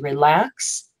 remember to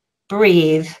relax,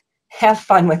 breathe, have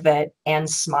fun with it, and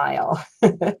smile.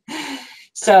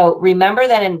 So remember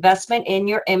that investment in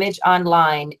your image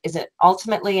online is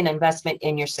ultimately an investment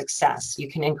in your success. You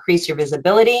can increase your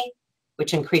visibility,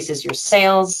 which increases your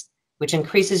sales, which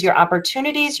increases your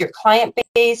opportunities, your client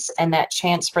base, and that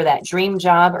chance for that dream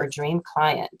job or dream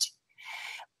client.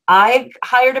 I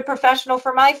hired a professional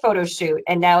for my photo shoot,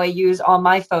 and now I use all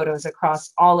my photos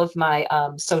across all of my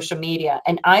social media.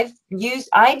 And I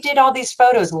did all these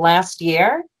photos last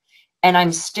year, and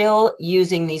I'm still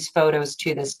using these photos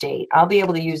to this date. I'll be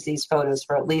able to use these photos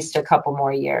for at least a couple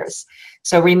more years.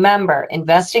 So remember,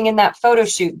 investing in that photo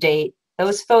shoot date,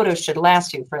 those photos should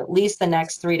last you for at least the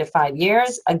next 3 to 5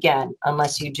 years, again,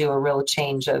 unless you do a real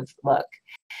change of look.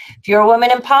 If you're a woman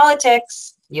in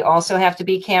politics, you also have to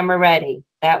be camera ready.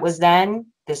 That was then,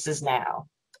 this is now.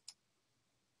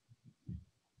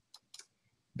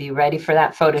 Be ready for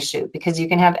that photo shoot, because you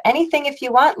can have anything if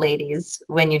you want, ladies,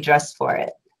 when you dress for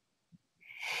it.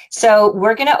 So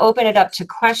we're going to open it up to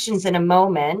questions in a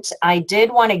moment. I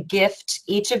did want to gift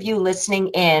each of you listening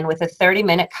in with a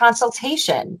 30-minute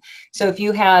consultation. So if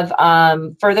you have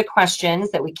further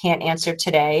questions that we can't answer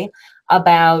today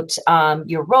about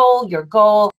your role, your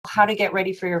goal, how to get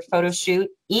ready for your photo shoot,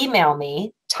 email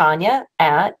me,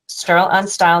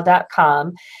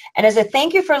 Tania@sterlonstyle.com. And as a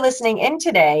thank you for listening in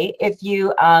today, if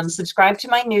you subscribe to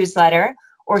my newsletter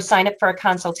or sign up for a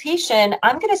consultation,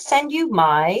 I'm going to send you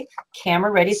my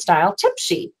camera ready style tip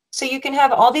sheet. So you can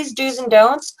have all these do's and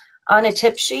don'ts on a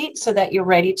tip sheet so that you're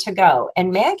ready to go. And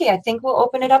Maggie, I think we'll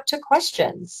open it up to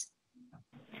questions.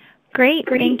 Great.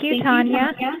 Thank you,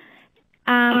 Tania.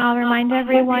 I'll remind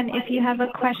everyone, if you have a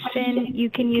question, you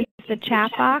can use the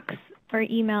chat box or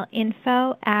email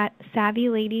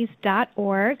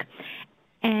info@savvyladies.org.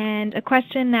 And a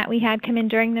question that we had come in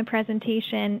during the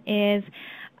presentation is,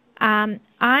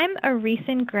 I'm a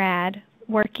recent grad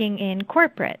working in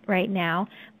corporate right now,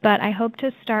 but I hope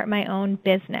to start my own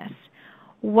business.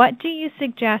 What do you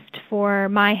suggest for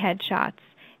my headshots?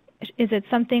 Is it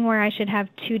something where I should have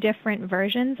 2 different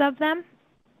versions of them?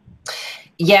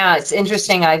 Yeah, it's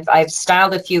interesting. I've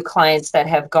styled a few clients that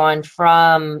have gone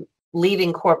from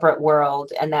leaving corporate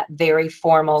world and that very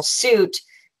formal suit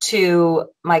to,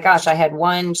 my gosh, I had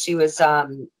one, she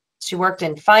worked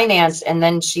in finance, and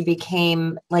then she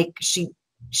became like, she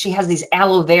has these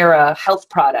aloe vera health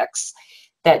products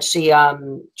that she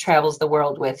travels the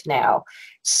world with now.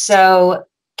 So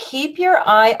keep your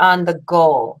eye on the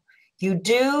goal. You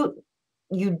do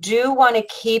want to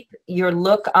keep your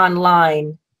look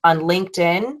online on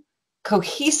LinkedIn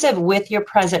cohesive with your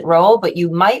present role, but you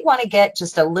might want to get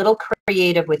just a little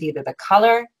creative with either the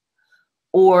color,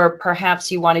 or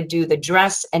perhaps you want to do the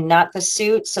dress and not the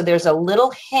suit. So there's a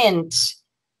little hint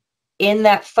in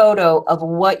that photo of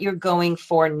what you're going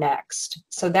for next.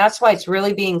 So that's why it's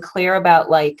really being clear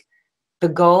about like the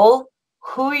goal,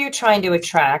 who are you trying to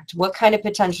attract, what kind of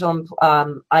potential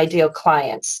ideal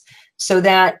clients, so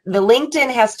that the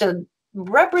LinkedIn has to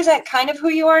represent kind of who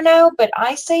you are now, but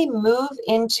I say move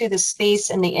into the space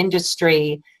in the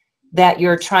industry that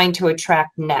you're trying to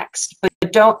attract next. But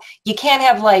you can't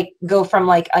have like, go from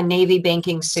like a navy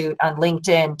banking suit on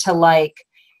LinkedIn to like,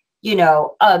 you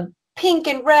know, a pink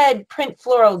and red print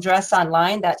floral dress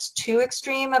online. That's too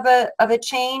extreme of a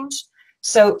change.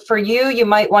 So for you, you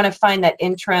might want to find that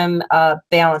interim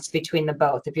balance between the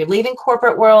both. If you're leaving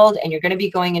corporate world and you're going to be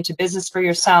going into business for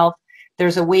yourself,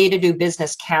 there's a way to do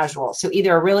business casual. So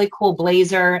either a really cool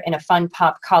blazer in a fun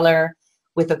pop color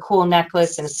with a cool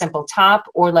necklace and a simple top,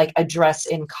 or like a dress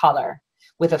in color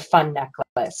with a fun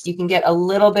necklace. You can get a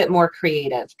little bit more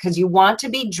creative, because you want to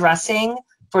be dressing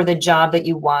for the job that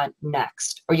you want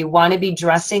next, or you want to be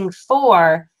dressing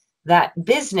for that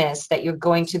business that you're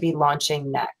going to be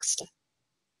launching next.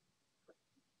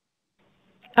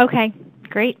 Okay,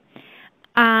 great.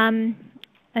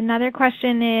 Another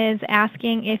question is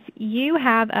asking if you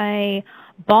have a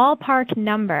ballpark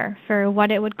number for what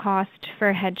it would cost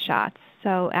for headshots.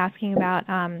 So asking about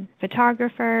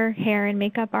photographer, hair and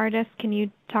makeup artist. Can you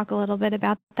talk a little bit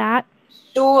about that?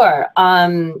 Sure.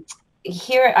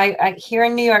 Here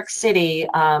in New York City,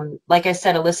 like I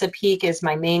said, Alyssa Peak is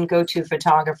my main go-to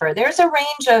photographer. There's a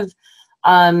range of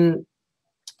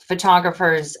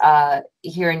photographers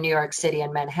here in New York City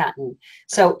and Manhattan.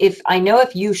 So if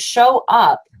you show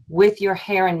up with your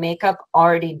hair and makeup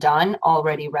already done,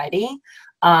 already ready,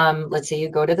 let's say you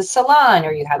go to the salon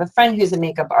or you have a friend who's a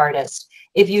makeup artist.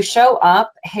 If you show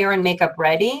up hair and makeup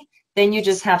ready, then you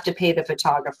just have to pay the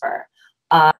photographer.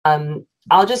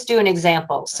 I'll just do an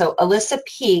example. So Alyssa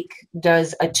Peak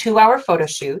does a 2-hour photo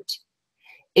shoot.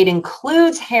 It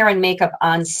includes hair and makeup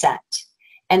on set.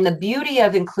 And the beauty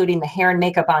of including the hair and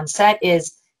makeup on set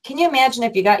is, can you imagine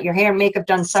if you got your hair and makeup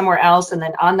done somewhere else and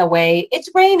then on the way it's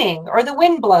raining or the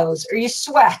wind blows or you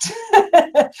sweat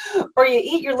or you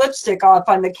eat your lipstick off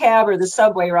on the cab or the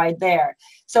subway ride there.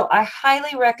 So I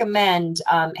highly recommend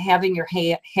having your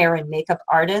hair and makeup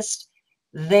artist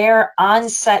there on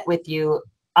set with you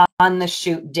on the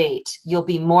shoot date. You'll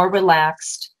be more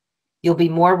relaxed, You'll be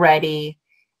more ready.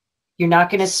 You're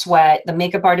not going to sweat. The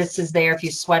makeup artist is there. If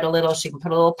you sweat a little, she can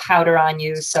put a little powder on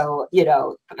you. So, you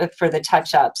know, for the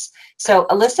touch-ups. So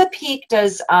Alyssa Peak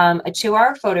does a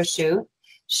 2-hour photo shoot.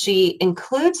 She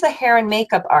includes the hair and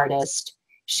makeup artist.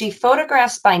 She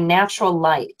photographs by natural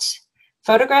light.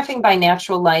 Photographing by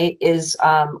natural light is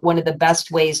one of the best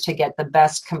ways to get the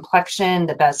best complexion,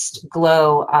 the best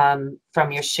glow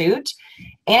from your shoot.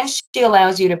 And she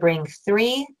allows you to bring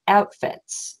 3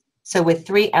 outfits. So with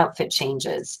 3 outfit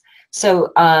changes.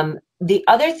 So the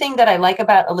other thing that I like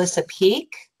about Alyssa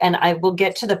Peak, and I will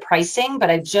get to the pricing, but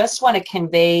I just want to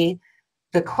convey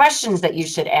the questions that you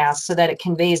should ask so that it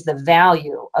conveys the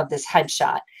value of this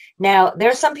headshot. Now,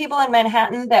 there's some people in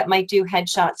Manhattan that might do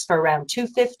headshots for around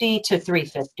 $250 to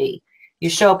 $350. You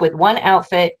show up with 1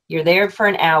 outfit, you're there for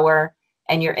an hour,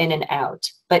 and you're in and out.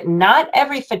 But not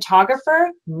every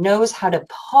photographer knows how to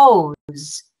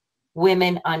pose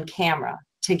women on camera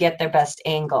to get their best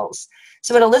angles.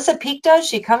 So what Alyssa Peak does,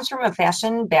 she comes from a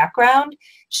fashion background.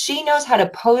 She knows how to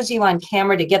pose you on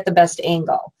camera to get the best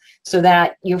angle so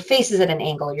that your face is at an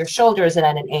angle, your shoulder is at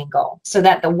an angle, so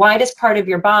that the widest part of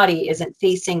your body isn't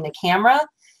facing the camera,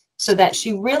 so that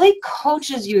she really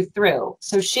coaches you through.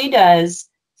 So she does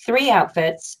 3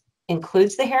 outfits,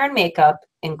 includes the hair and makeup,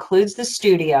 includes the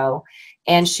studio,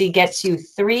 and she gets you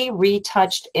 3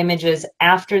 retouched images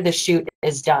after the shoot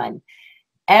is done.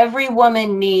 Every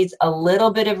woman needs a little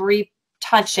bit of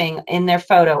retouching in their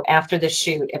photo after the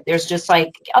shoot. If there's just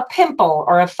like a pimple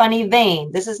or a funny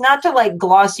vein, this is not to like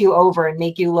gloss you over and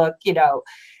make you look, you know,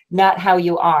 not how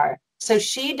you are. So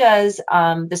she does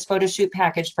this photo shoot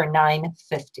package for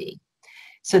 $950.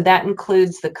 So that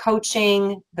includes the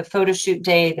coaching, the photo shoot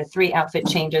day, the 3 outfit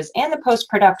changes, and the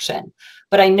post-production.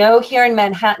 But I know here in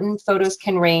Manhattan, photos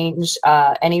can range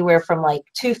anywhere from like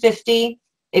 $250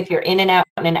 if you're in and out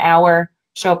in an hour,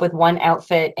 show up with 1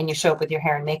 outfit, and you show up with your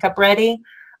hair and makeup ready.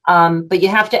 But you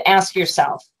have to ask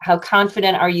yourself, how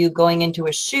confident are you going into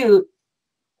a shoot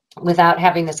without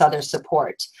having this other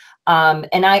support?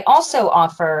 And I also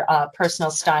offer personal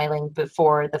styling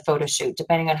before the photo shoot,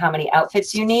 depending on how many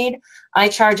outfits you need. I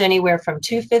charge anywhere from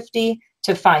 $250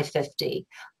 to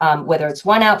 $550, whether it's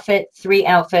 1 outfit, 3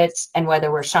 outfits, and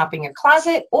whether we're shopping your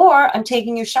closet or I'm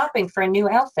taking you shopping for a new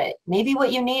outfit. Maybe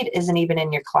what you need isn't even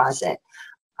in your closet.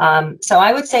 So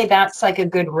I would say that's like a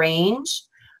good range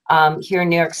here in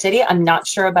New York City. I'm not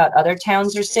sure about other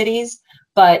towns or cities,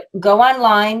 but go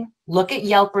online, look at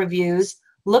Yelp reviews,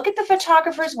 look at the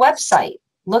photographer's website,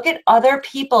 look at other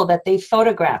people that they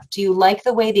photographed. Do you like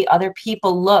the way the other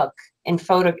people look in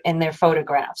their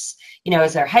photographs? You know,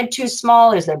 is their head too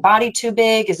small? Is their body too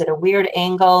big? Is it a weird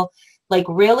angle? Like,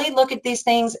 really look at these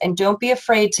things and don't be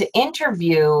afraid to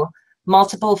interview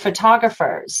multiple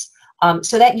photographers.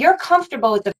 So that you're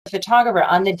comfortable with the photographer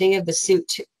on the day of the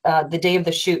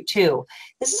shoot too.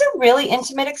 This is a really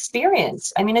intimate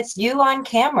experience. I mean, it's you on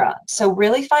camera. So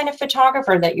really find a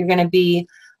photographer that you're going to be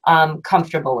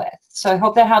comfortable with. So I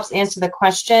hope that helps answer the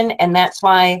question. And that's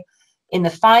why in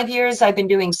the 5 years I've been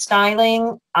doing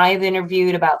styling, I've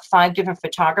interviewed about 5 different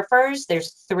photographers.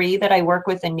 There's 3 that I work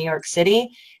with in New York City.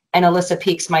 And Alyssa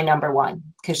Peak's my #1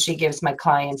 because she gives my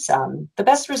clients the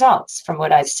best results from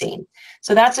what I've seen.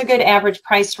 So that's a good average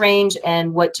price range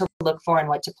and what to look for and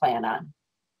what to plan on.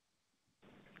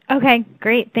 Okay,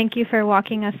 great. Thank you for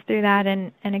walking us through that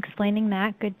and explaining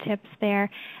that. Good tips there.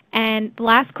 And the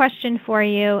last question for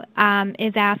you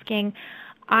is asking,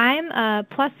 I'm a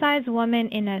plus-size woman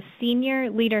in a senior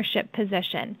leadership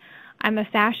position. I'm a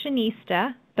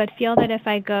fashionista, but feel that if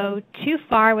I go too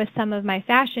far with some of my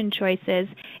fashion choices,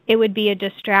 it would be a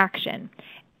distraction.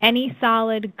 Any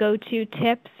solid go-to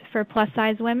tips for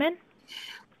plus-size women?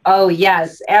 Oh,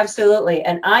 yes, absolutely.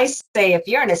 And I say if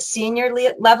you're in a senior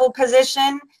level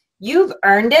position, you've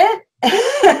earned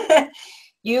it.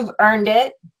 You've earned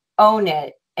it, own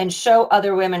it, and show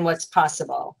other women what's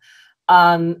possible.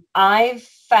 I've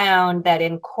found that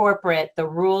in corporate, the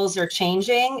rules are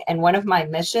changing. And one of my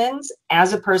missions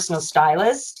as a personal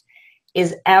stylist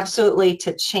is absolutely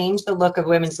to change the look of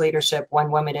women's leadership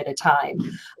 1 woman at a time.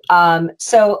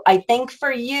 So I think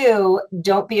for you,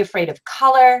 don't be afraid of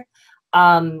color.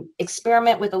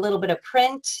 Experiment with a little bit of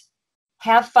print.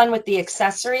 Have fun with the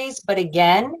accessories. But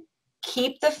again,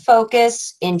 keep the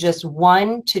focus in just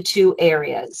 1 to 2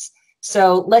 areas.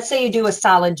 So let's say you do a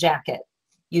solid jacket.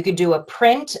 You could do a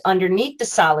print underneath the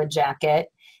solid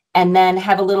jacket and then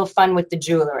have a little fun with the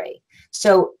jewelry.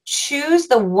 So choose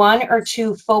the 1 or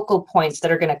 2 focal points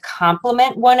that are going to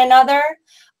complement one another.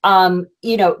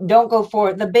 You know, don't go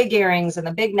for the big earrings and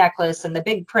the big necklace and the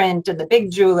big print and the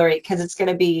big jewelry because it's going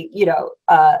to be, you know,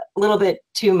 a little bit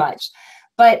too much.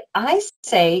 But I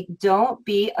say, don't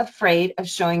be afraid of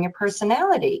showing your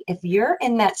personality. If you're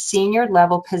in that senior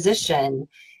level position,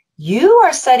 you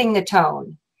are setting the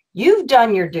tone. You've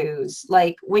done your dues.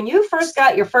 Like when you first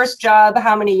got your first job,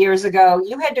 how many years ago,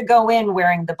 you had to go in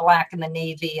wearing the black and the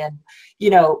navy and, you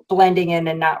know, blending in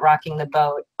and not rocking the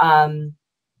boat.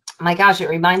 My gosh, it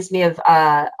reminds me of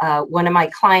one of my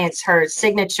clients. Her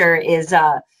signature is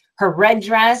her red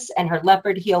dress and her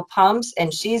leopard heel pumps,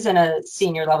 and she's in a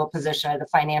senior level position at a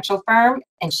financial firm,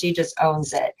 and she just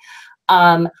owns it.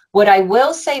 What I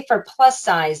will say for plus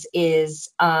size is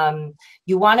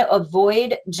you want to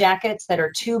avoid jackets that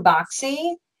are too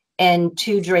boxy and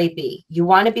too drapey. You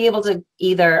want to be able to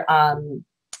either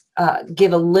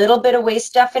give a little bit of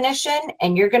waist definition,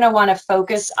 and you're going to want to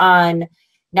focus on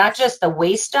not just the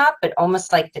waist up, but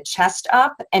almost like the chest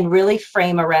up, and really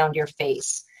frame around your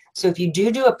face. So if you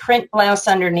do a print blouse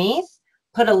underneath,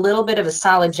 put a little bit of a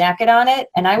solid jacket on it.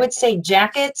 And I would say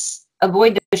jackets,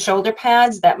 avoid the shoulder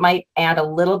pads that might add a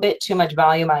little bit too much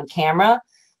volume on camera.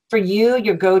 For you,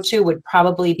 your go-to would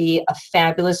probably be a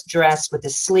fabulous dress with a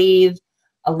sleeve,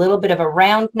 a little bit of a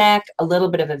round neck, a little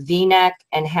bit of a V-neck,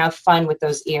 and have fun with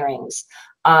those earrings.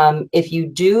 If you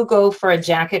do go for a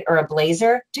jacket or a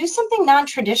blazer, do something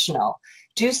non-traditional.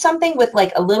 Do something with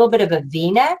like a little bit of a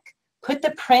V-neck, put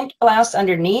the print blouse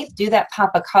underneath, do that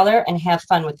pop of color, and have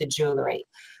fun with the jewelry.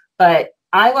 But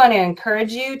I want to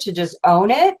encourage you to just own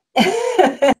it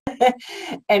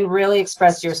and really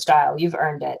express your style. You've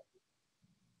earned it.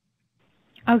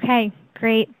 Okay,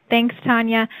 great. Thanks,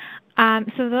 Tania.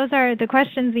 So those are the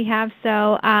questions we have.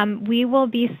 So we will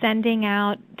be sending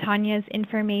out Tania's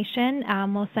information.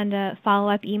 We'll send a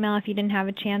follow-up email if you didn't have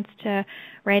a chance to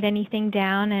write anything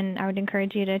down, and I would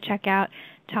encourage you to check out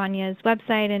Tania's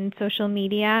website and social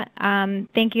media.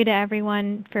 Thank you to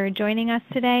everyone for joining us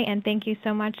today, and thank you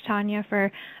so much, Tania,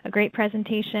 for a great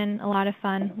presentation. A lot of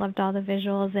fun. Loved all the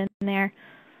visuals in there.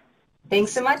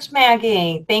 Thanks so much,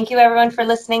 Maggie. Thank you, everyone, for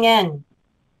listening in.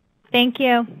 Thank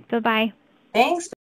you. Bye-bye. Thanks.